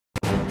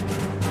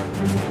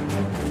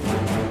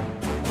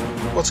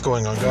What's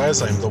going on,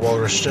 guys? I'm the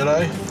Walrus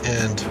Jedi,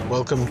 and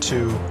welcome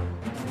to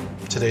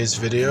today's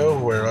video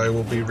where I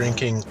will be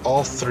ranking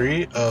all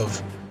three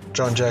of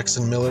John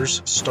Jackson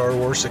Miller's Star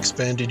Wars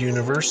Expanded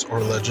Universe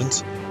or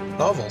Legends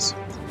novels.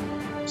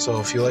 So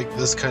if you like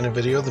this kind of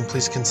video, then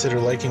please consider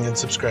liking and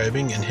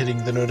subscribing and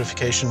hitting the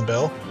notification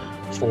bell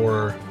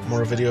for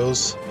more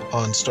videos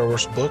on Star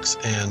Wars books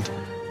and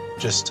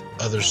just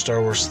other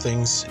Star Wars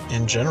things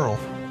in general.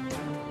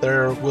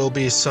 There will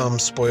be some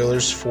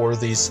spoilers for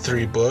these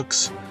three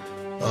books.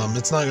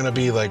 It's not going to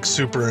be like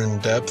super in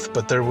depth,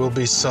 but there will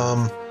be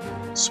some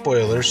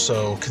spoilers,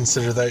 so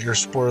consider that your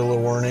spoiler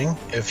warning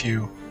if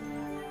you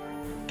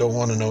don't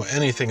want to know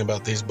anything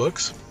about these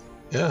books.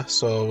 Yeah,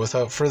 so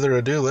without further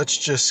ado, let's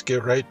just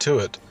get right to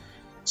it.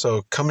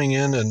 So coming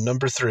in at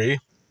number 3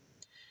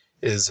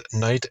 is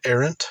Knight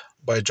Errant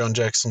by John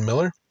Jackson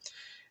Miller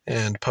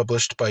and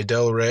published by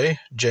Del Rey,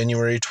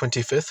 January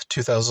 25th,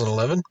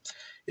 2011.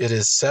 It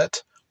is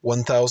set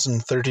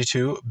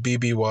 1032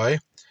 BBY,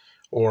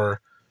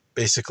 or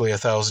basically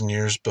 1,000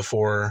 years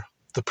before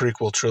the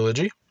prequel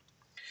trilogy.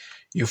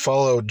 You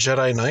follow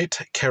Jedi Knight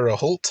Kara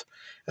Holt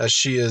as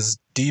she is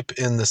deep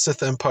in the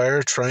Sith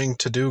Empire trying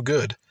to do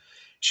good.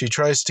 She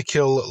tries to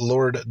kill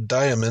Lord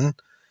Diamond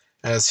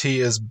as he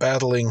is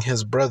battling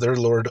his brother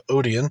Lord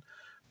Odion,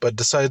 but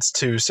decides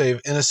to save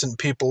innocent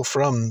people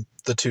from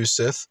the two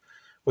Sith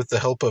with the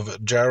help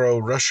of Jarrow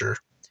Rusher.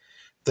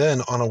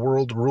 Then, on a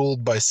world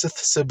ruled by Sith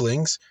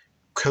siblings,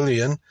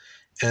 Killian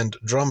and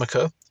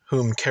Dromica,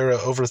 whom Kara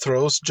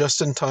overthrows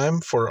just in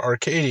time for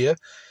Arcadia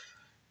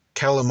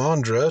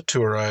Calamandra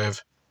to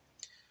arrive.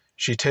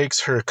 She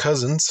takes her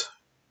cousins,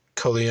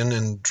 Killian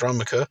and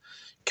Dromica,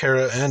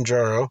 Kara and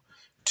Jarrow,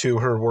 to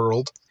her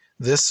world.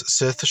 This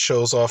Sith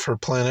shows off her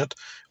planet,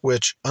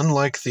 which,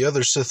 unlike the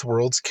other Sith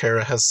worlds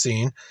Kara has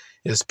seen,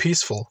 is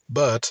peaceful,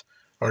 but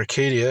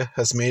Arcadia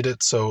has made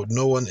it so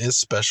no one is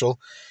special,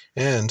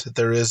 and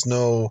there is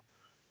no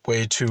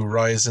way to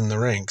rise in the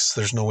ranks.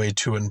 There's no way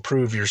to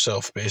improve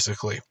yourself,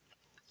 basically.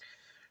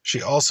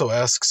 She also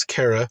asks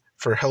Kara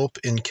for help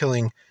in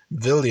killing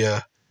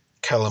Villia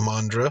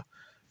Calamandra,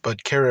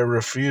 but Kara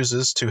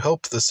refuses to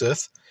help the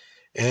Sith,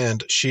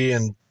 and she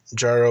and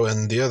Jarrow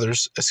and the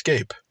others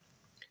escape.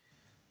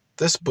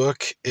 This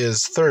book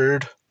is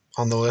third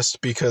on the list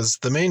because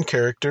the main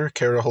character,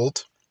 Kara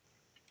Holt,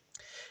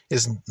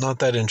 is not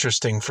that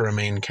interesting for a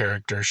main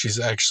character. She's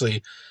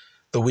actually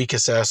the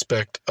weakest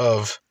aspect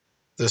of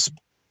this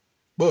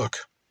book.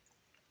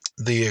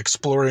 The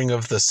exploring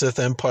of the Sith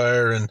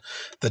Empire and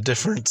the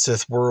different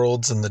Sith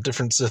worlds and the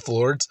different Sith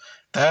Lords,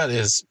 that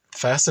is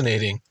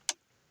fascinating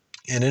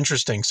and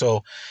interesting.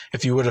 So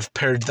if you would have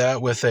paired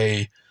that with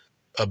a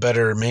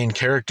better main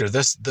character,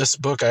 this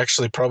book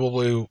actually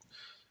probably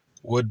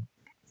would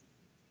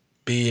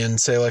be in,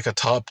 say, like a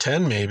top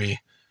 10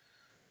 maybe.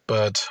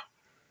 But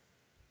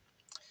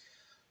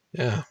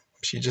yeah,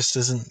 she just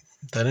isn't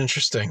that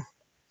interesting.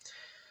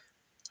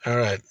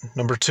 Alright,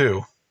 number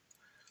 2.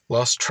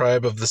 Lost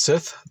Tribe of the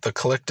Sith, The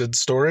Collected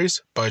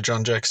Stories by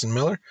John Jackson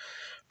Miller,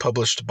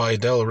 published by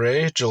Del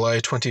Rey, July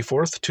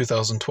 24th,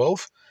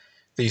 2012.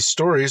 These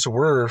stories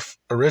were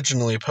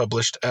originally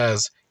published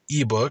as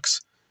ebooks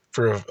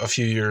for a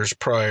few years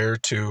prior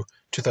to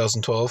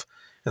 2012,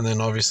 and then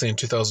obviously in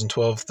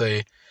 2012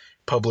 they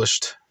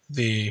published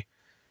the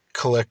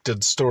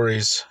collected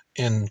stories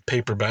in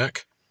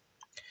paperback.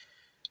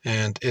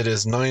 And it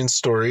is 9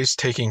 stories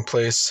taking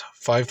place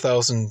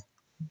 5,000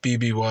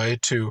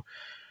 BBY to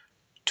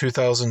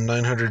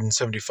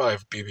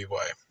 2,975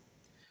 BBY.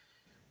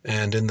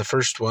 And in the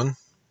first one,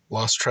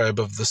 Lost Tribe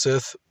of the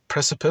Sith,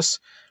 Precipice,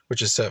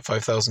 which is set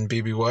 5,000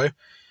 BBY,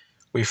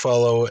 we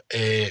follow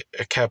a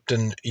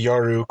Captain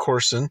Yaru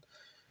Corson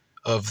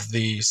of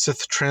the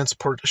Sith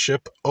transport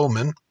ship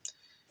Omen.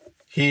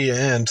 He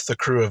and the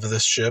crew of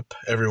this ship,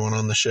 everyone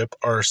on the ship,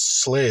 are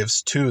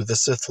slaves to the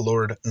Sith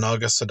Lord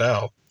Naga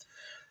Sadow.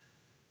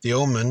 The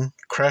Omen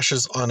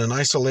crashes on an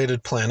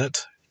isolated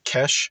planet,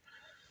 Kesh,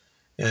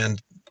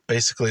 and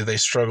basically they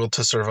struggle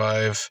to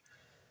survive,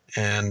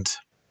 and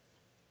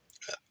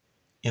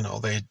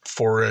they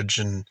forage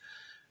and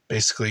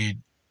basically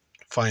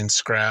find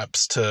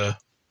scraps to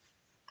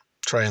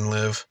try and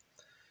live.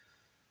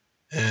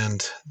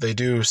 And they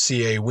do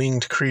see a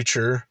winged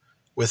creature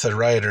with a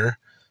rider,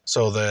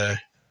 so they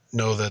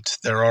know that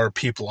there are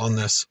people on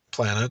this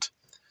planet.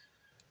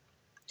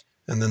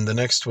 And then the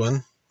next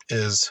one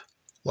is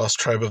Lost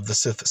Tribe of the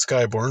Sith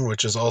Skyborn,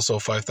 which is also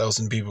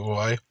 5,000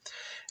 BBY.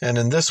 And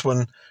in this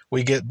one,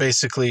 we get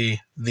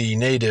basically the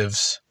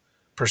natives'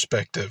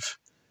 perspective.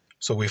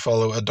 So we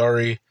follow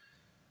Adari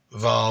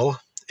Val,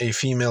 a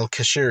female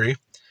Kesheri,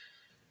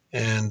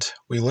 and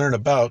we learn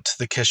about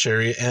the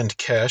Kesheri and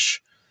Kesh.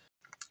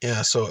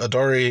 Yeah, so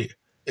Adari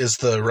is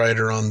the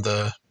rider on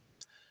the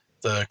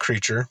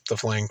creature, the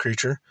flying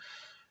creature,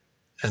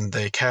 and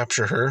they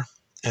capture her,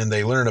 and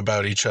they learn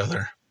about each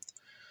other.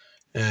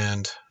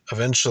 And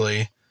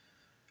eventually,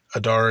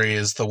 Adari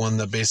is the one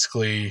that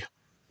basically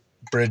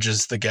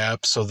bridges the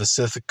gap, so the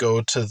Sith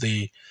go to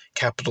the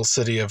capital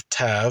city of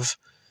Tav,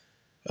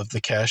 of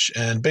the Kesh,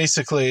 and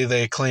basically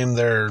they claim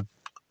they're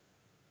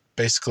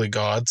basically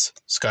gods,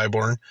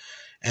 Skyborn,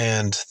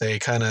 and they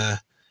kind of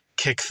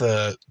kick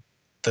the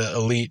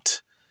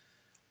elite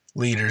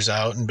leaders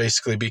out and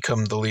basically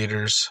become the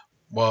leaders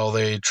while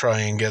they try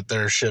and get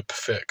their ship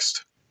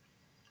fixed.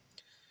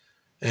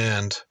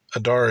 And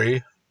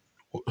Adari,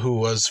 who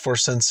was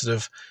force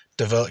sensitive,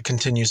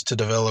 continues to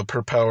develop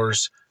her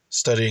powers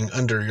studying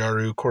under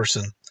Yaru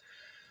Corson.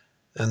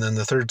 And then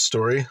the third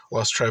story,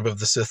 Lost Tribe of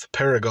the Sith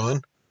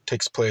Paragon,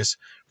 takes place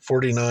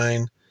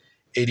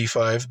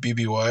 4985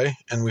 BBY,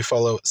 and we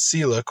follow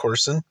Sela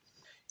Corson,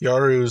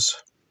 Yaru's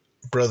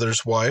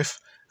brother's wife,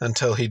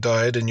 until he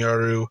died and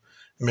Yaru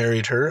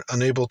married her,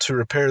 unable to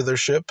repair their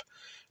ship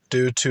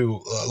due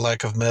to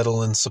lack of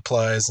metal and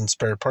supplies and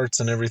spare parts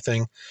and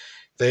everything.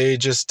 They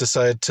just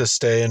decide to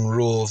stay and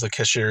rule the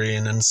Keshiri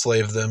and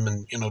enslave them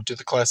and, do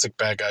the classic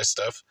bad guy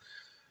stuff.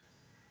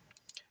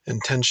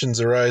 And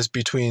tensions arise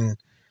between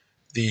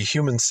the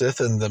human Sith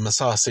and the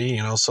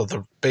Massassi,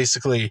 so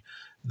basically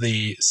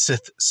the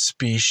Sith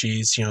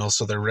species,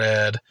 so they're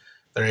red,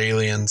 they're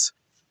aliens.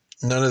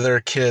 None of their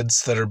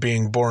kids that are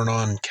being born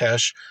on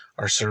Kesh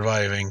are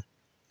surviving.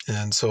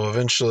 And so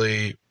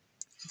eventually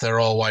they're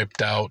all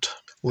wiped out,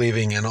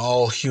 leaving an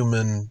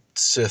all-human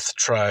Sith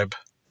tribe.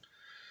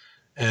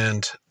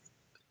 And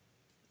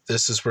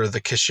this is where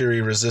the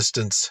Keshiri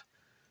resistance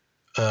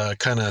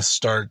kind of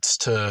starts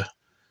to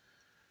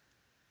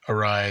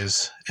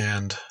arise,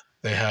 and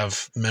they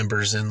have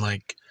members in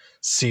like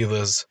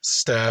Sela's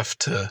staff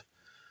to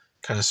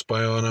kind of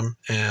spy on him,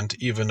 and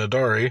even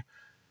Adari,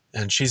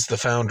 and she's the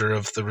founder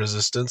of the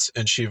resistance,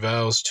 and she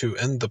vows to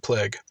end the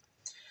plague.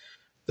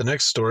 The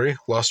next story,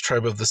 Lost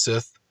Tribe of the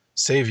Sith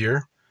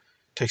Savior,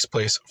 takes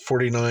place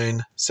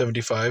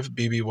 4975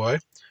 BBY.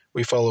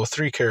 We follow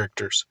three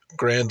characters: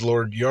 Grand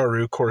Lord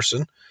Yaru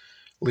Corson,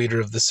 leader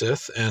of the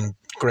Sith, and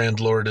Grand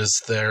Lord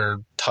is their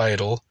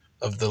title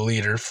of the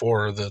leader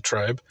for the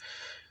tribe.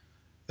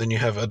 Then you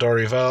have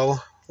Adari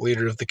Val,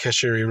 leader of the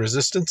Keshiri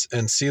resistance,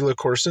 and Sela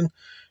Corson,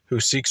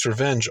 who seeks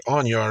revenge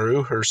on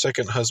Yaru, her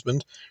second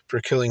husband, for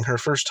killing her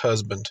first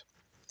husband.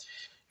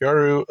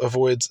 Yaru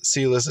avoids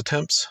Sela's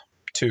attempts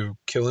to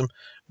kill him,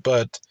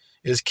 but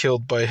is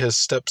killed by his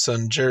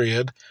stepson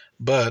Jared,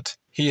 but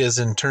he is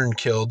in turn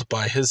killed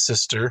by his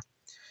sister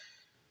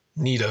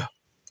Nida.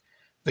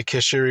 The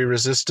Keshiri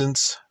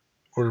resistance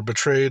were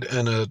betrayed,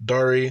 and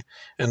Adari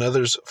and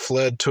others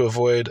fled to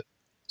avoid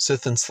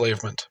Sith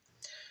enslavement.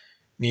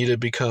 Nida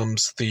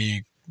becomes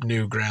the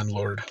new Grand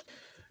Lord.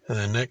 And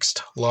then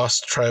next,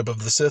 Lost Tribe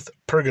of the Sith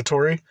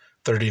Purgatory,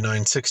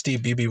 3960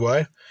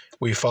 BBY.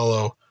 We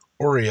follow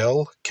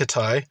Oriel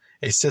Kitai,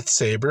 a Sith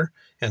Saber,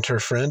 and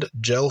her friend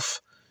Jelf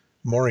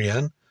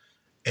Morian,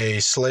 a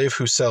slave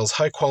who sells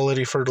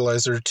high-quality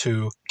fertilizer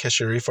to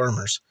Keshiri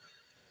farmers,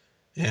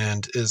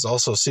 and is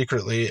also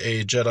secretly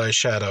a Jedi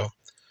Shadow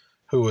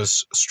who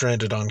was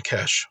stranded on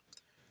Kesh.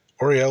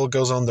 Oriel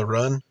goes on the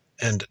run,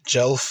 and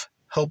Jelf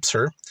helps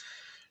her.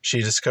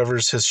 She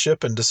discovers his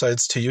ship and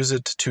decides to use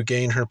it to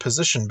gain her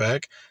position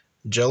back.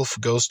 Jelf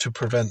goes to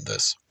prevent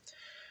this.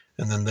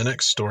 And then the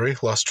next story,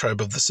 Lost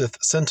Tribe of the Sith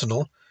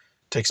Sentinel,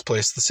 takes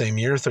place the same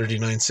year,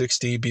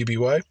 3960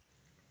 BBY.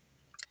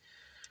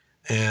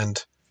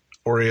 And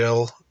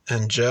Oriel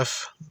and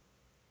Jelf,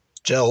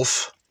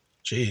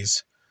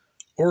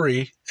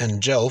 Ori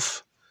and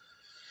Jelf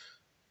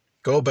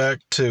go back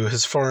to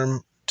his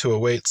farm to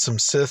await some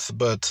Sith,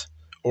 but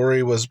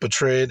Ori was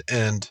betrayed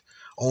and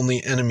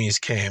only enemies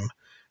came.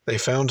 They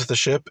found the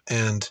ship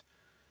and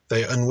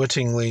they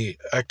unwittingly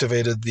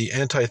activated the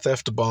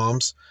anti-theft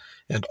bombs,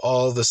 and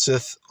all the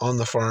Sith on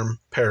the farm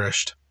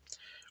perished.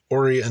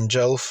 Ori and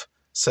Jelf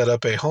set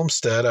up a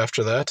homestead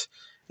after that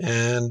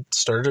and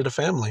started a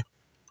family.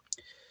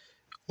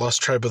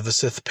 Lost Tribe of the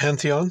Sith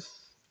Pantheon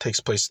takes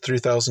place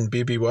 3000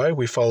 BBY.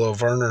 We follow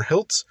Varner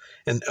Hiltz,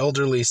 an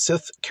elderly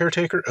Sith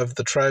caretaker of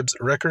the tribe's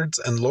records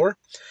and lore.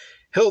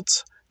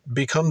 Hiltz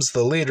becomes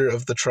the leader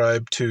of the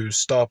tribe to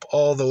stop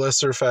all the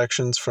lesser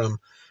factions from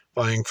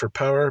vying for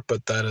power,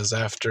 but that is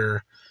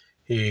after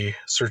he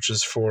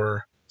searches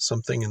for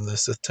something in the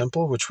Sith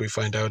Temple, which we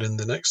find out in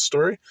the next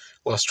story,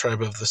 Lost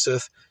Tribe of the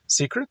Sith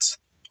Secrets,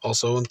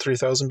 also in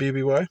 3000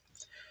 BBY.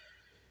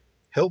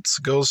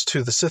 Hiltz goes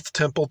to the Sith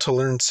Temple to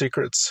learn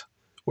secrets,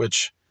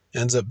 which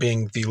ends up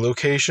being the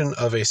location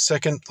of a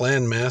second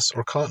landmass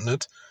or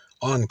continent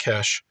on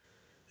Kesh.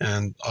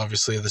 And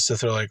obviously the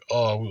Sith are like,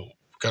 oh, we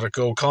gotta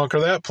go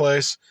conquer that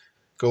place,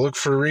 go look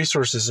for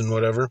resources and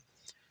whatever.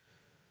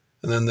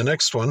 And then the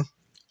next one,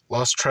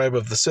 Lost Tribe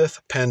of the Sith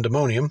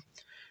Pandemonium,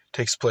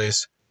 takes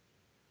place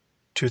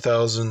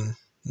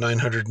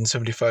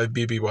 2975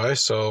 BBY,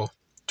 so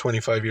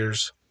 25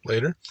 years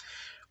later.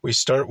 We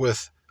start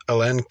with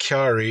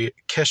Alankiari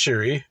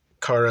Keshiri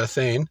Kara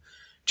Thane,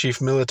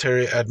 Chief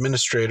Military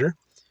Administrator.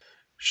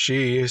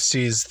 She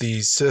sees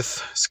the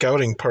Sith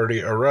scouting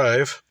party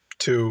arrive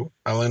to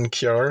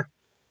Alankiar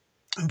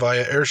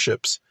via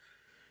airships,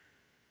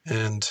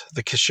 and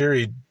the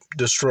Keshiri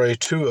destroy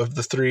 2 of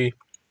the 3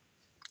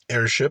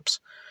 airships.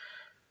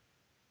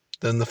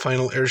 Then the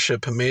final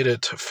airship made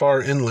it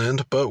far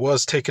inland, but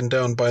was taken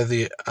down by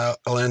the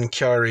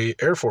Alankiari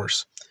Air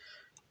Force.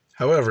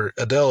 However,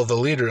 Adel, the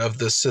leader of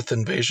this Sith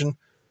invasion,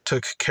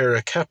 took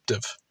Kara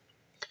captive.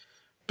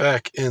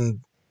 Back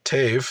in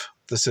Tave,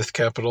 the Sith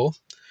capital,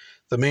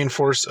 the main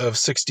force of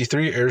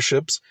 63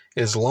 airships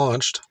is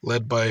launched,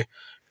 led by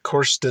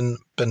Korsten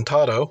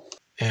Bentado,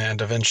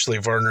 and eventually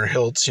Varner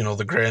Hiltz,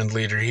 the Grand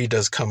Leader. He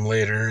does come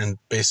later, and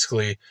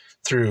basically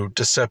through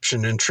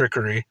deception and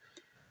trickery,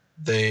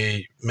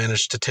 they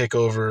managed to take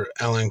over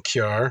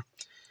Alankiar.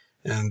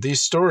 And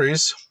these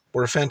stories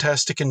were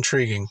fantastic,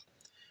 intriguing.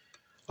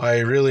 I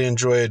really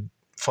enjoyed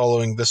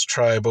following this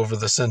tribe over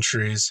the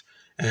centuries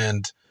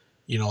and,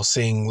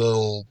 seeing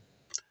little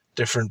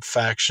different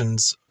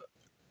factions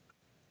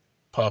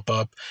pop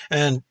up.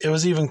 And it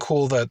was even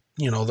cool that,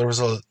 there was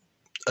a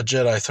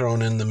Jedi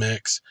thrown in the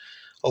mix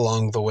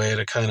along the way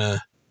to kind of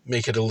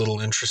make it a little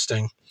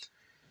interesting.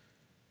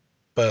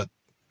 But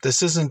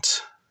this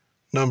isn't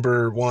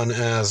number one,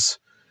 as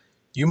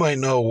you might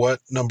know what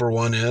number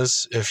one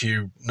is if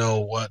you know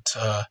what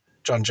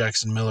John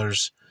Jackson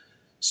Miller's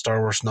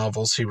Star Wars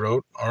novels he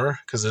wrote are,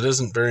 because it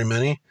isn't very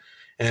many.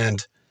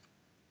 And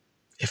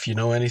if you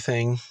know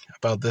anything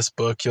about this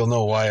book, you'll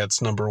know why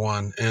it's number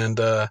one. And,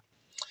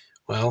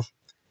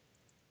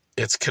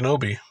 it's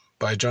Kenobi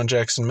by John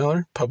Jackson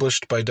Miller,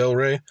 published by Del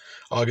Rey,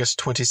 August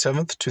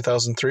 27th,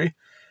 2003,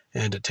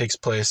 and it takes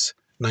place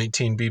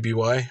 19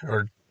 BBY,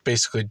 or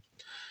basically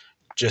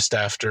just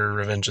after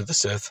Revenge of the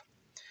Sith.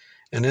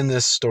 And in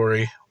this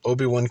story,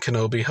 Obi-Wan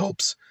Kenobi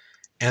helps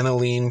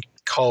Annalene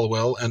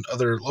Caldwell and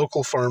other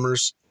local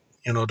farmers,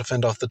 to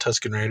fend off the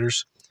Tusken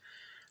Raiders,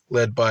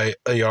 led by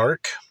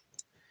Ayark.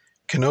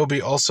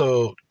 Kenobi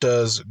also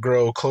does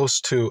grow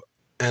close to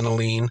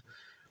Annalene,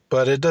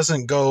 but it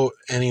doesn't go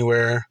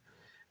anywhere,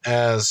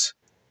 as,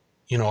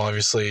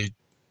 obviously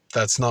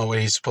that's not what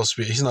he's supposed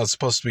to be. He's not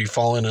supposed to be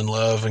falling in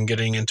love and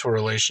getting into a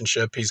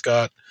relationship. He's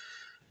got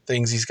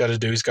things he's got to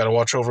do. He's got to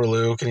watch over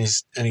Luke, and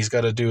he's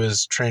got to do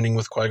his training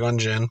with Qui-Gon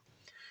Jinn.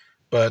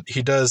 But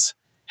he does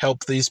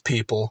help these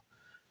people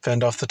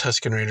fend off the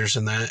Tusken Raiders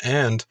in that,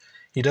 and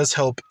he does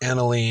help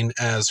Annalene,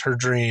 as her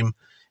dream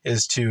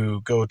is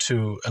to go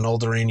to an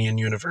Alderaanian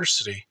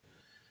university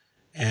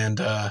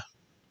and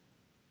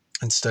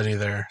study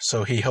there.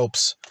 So he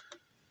helps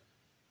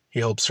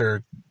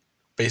her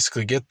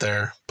basically get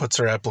there, puts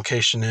her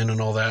application in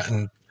and all that,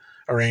 and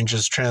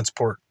arranges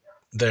transport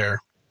there.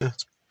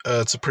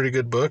 It's a pretty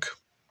good book.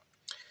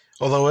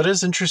 Although it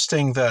is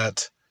interesting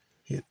that,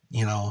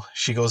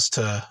 she goes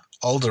to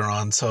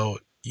Alderaan, so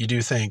you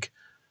do think,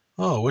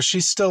 oh, was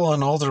she still on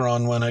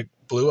Alderaan when it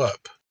blew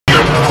up?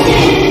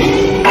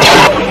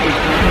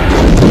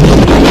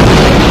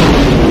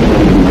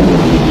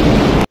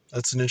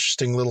 That's an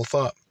interesting little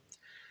thought.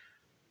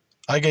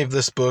 I gave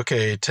this book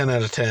a 10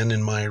 out of 10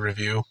 in my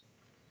review.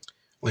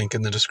 Link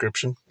in the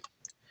description.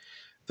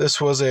 This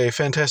was a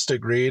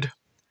fantastic read.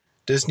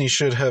 Disney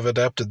should have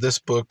adapted this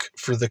book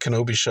for the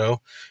Kenobi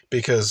show,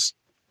 because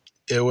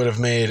it would have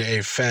made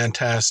a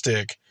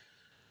fantastic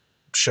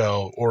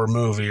show or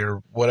movie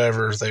or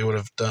whatever they would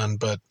have done,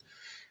 but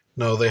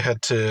no, they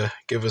had to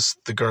give us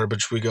the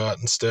garbage we got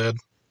instead.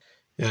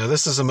 Yeah,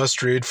 this is a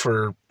must-read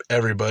for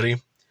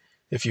everybody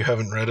if you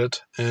haven't read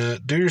it.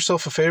 Do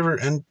yourself a favor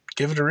and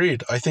give it a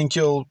read. I think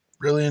you'll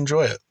really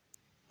enjoy it.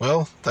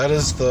 Well, that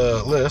is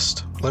the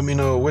list. Let me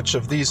know which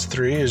of these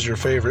three is your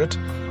favorite,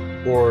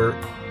 or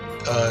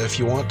if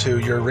you want to,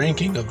 your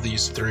ranking of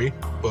these three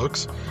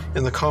books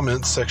in the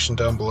comments section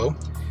down below.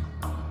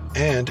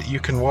 And you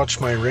can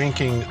watch my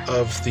ranking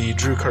of the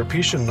Drew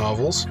Karpyshyn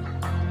novels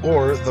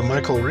or the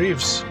Michael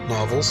Reeves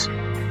novels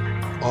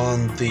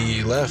on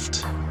the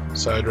left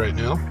side right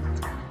now.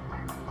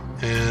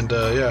 And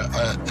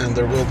and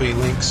there will be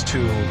links to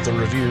the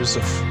reviews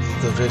of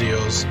the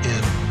videos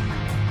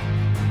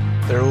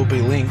there will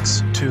be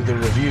links to the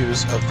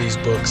reviews of these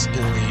books in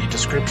the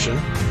description.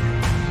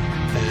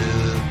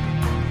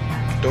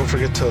 And don't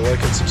forget to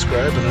like and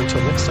subscribe, and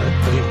until next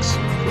time, thanks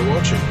for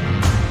watching.